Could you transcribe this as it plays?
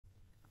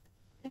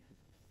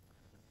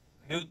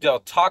new Del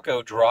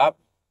Taco drop.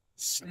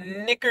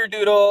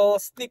 Snickerdoodle,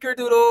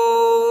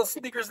 snickerdoodle,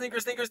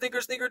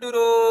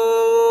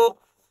 snickerdoodle.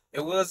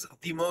 It was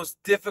the most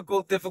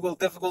difficult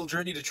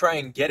journey to try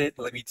and get it.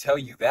 Let me tell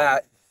you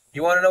that.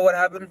 You want to know what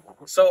happened?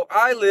 So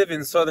I live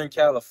in Southern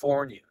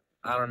California.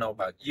 I don't know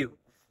about you,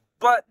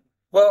 but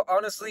well,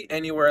 honestly,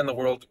 anywhere in the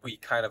world, we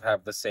kind of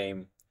have the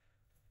same.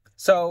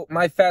 So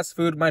my fast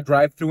food, my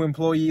drive-through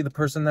employee, the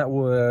person that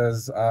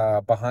was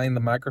behind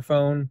the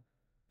microphone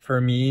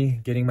for me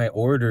getting my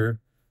order,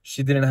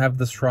 she didn't have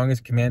the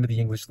strongest command of the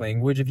English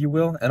language, if you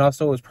will. And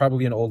also, it was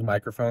probably an old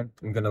microphone.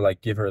 I'm gonna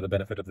like give her the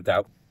benefit of the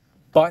doubt.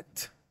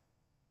 But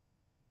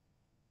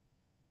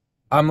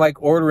I'm like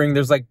ordering,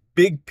 there's like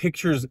big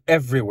pictures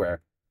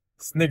everywhere.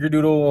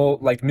 Snickerdoodle,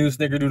 like new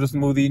Snickerdoodle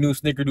smoothie, new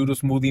Snickerdoodle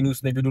smoothie, new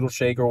Snickerdoodle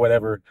shake or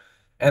whatever.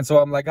 And so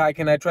I'm like, hi,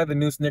 can I try the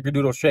new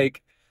Snickerdoodle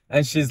shake?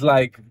 And she's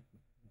like,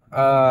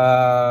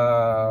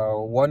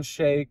 one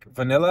shake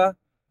vanilla.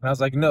 And I was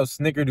like, no,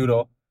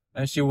 Snickerdoodle.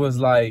 And she was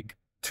like,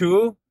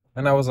 two?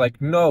 And I was like,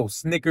 no,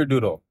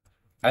 Snickerdoodle.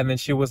 And then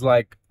she was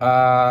like,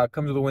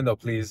 come to the window,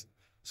 please.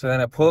 So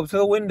then I pull up to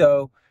the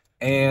window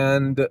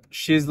and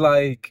she's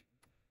like,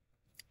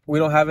 we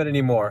don't have it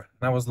anymore.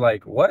 And I was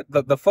like, what?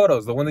 The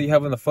photos, the one that you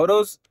have in the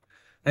photos?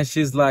 And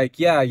she's like,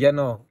 yeah,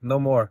 no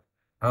more.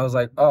 I was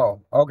like,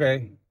 oh,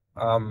 okay.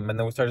 And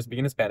then we started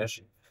speaking in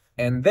Spanish.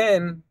 And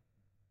then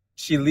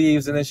she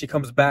leaves and then she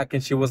comes back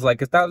and she was like,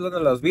 está hablando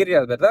de los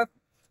birrias, ¿verdad?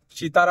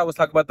 She thought I was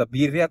talking about the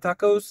Birria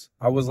Tacos.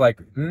 I was like,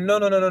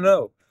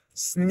 no.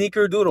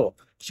 Snickerdoodle.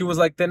 She was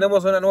like,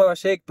 tenemos una nueva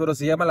shake, pero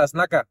se llama la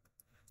snacka.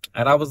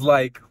 And I was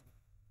like,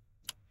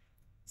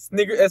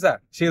 Snicker, esa.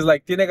 She was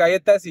like, tiene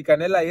galletas y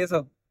canela y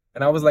eso.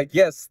 And I was like,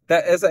 yes,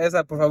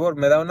 esa, por favor,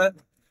 me da una.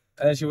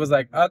 And she was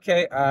like,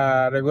 okay,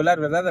 regular,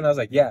 ¿verdad? And I was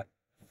like, yeah.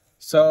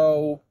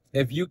 So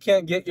if you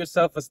can't get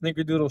yourself a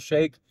Snickerdoodle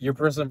shake, your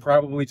person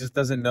probably just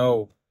doesn't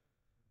know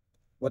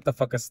what the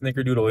fuck a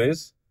Snickerdoodle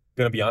is.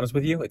 Gonna be honest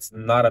with you, it's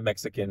not a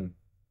Mexican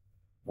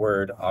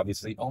word,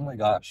 obviously. Oh my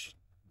gosh.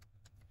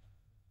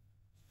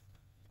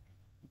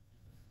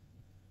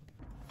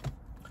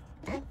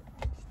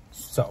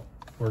 So,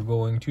 we're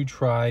going to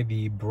try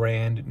the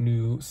brand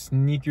new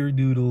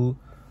Snickerdoodle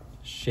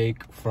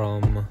shake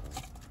from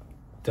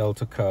Del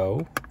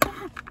Taco.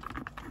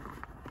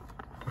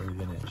 We're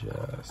gonna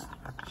just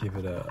give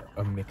it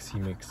a mix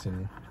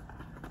and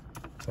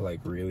to like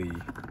really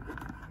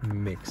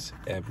mix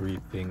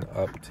everything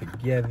up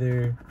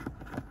together.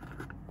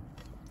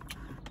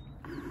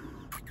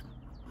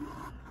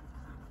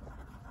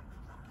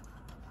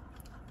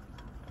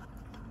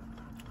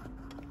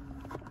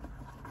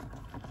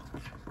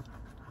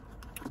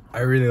 I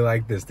really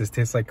like this. This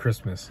tastes like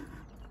Christmas.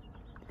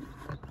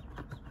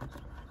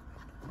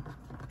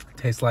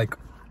 Tastes like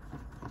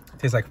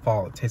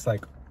fall. It tastes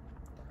like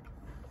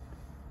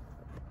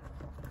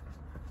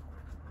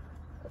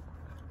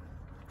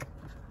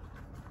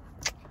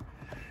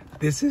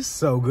this is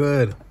so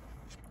good.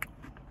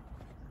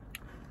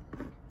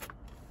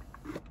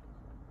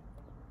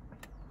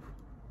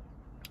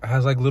 It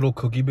has like little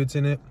cookie bits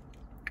in it.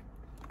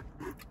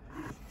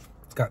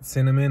 It's got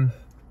cinnamon.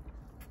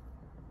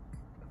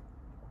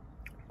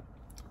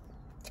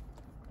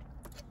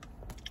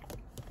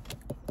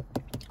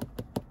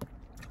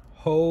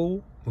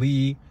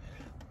 Holy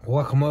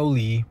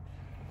guacamole.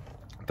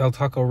 Del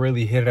Taco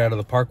really hit it out of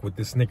the park with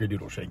this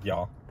Snickerdoodle shake,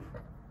 y'all.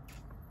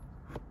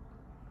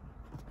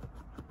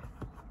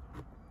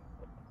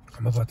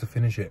 I'm about to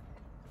finish it.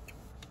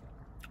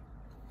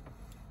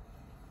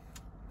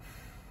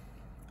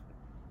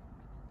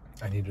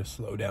 I need to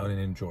slow down and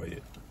enjoy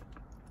it.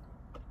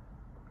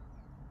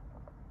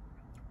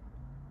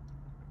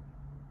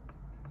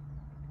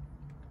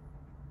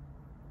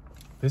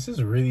 This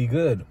is really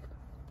good.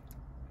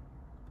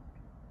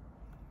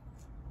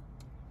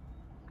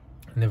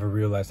 I never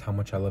realized how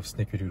much I love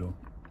Snickerdoodle.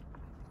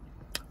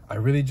 I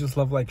really just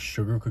love like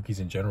sugar cookies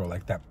in general,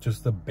 like that,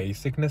 just the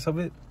basicness of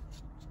it.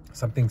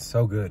 Something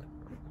so good.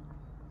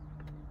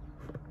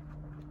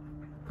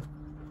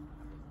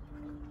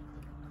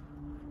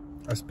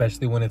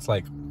 Especially when it's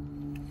like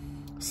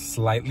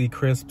slightly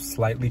crisp,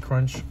 slightly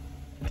crunch.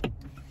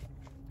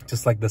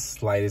 Just like the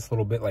slightest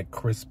little bit like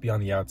crispy on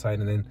the outside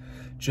and then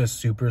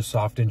just super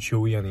soft and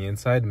chewy on the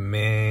inside.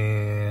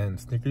 Man,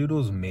 Snickerdoodle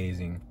is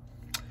amazing.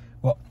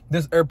 Well,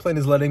 this airplane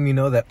is letting me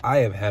know that I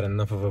have had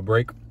enough of a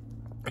break.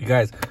 You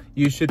guys,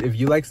 you should, if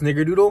you like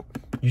Snickerdoodle,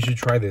 you should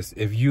try this.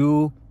 If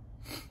you're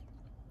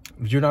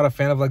not a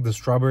fan of like the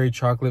strawberry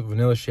chocolate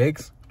vanilla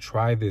shakes,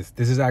 try this.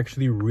 This is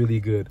actually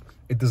really good.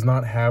 It does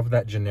not have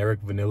that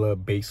generic vanilla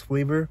base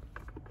flavor.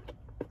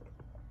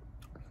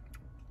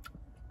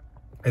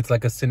 It's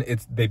like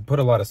they put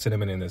a lot of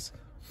cinnamon in this.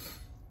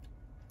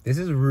 This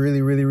is really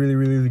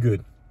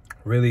good.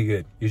 Really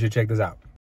good. You should check this out.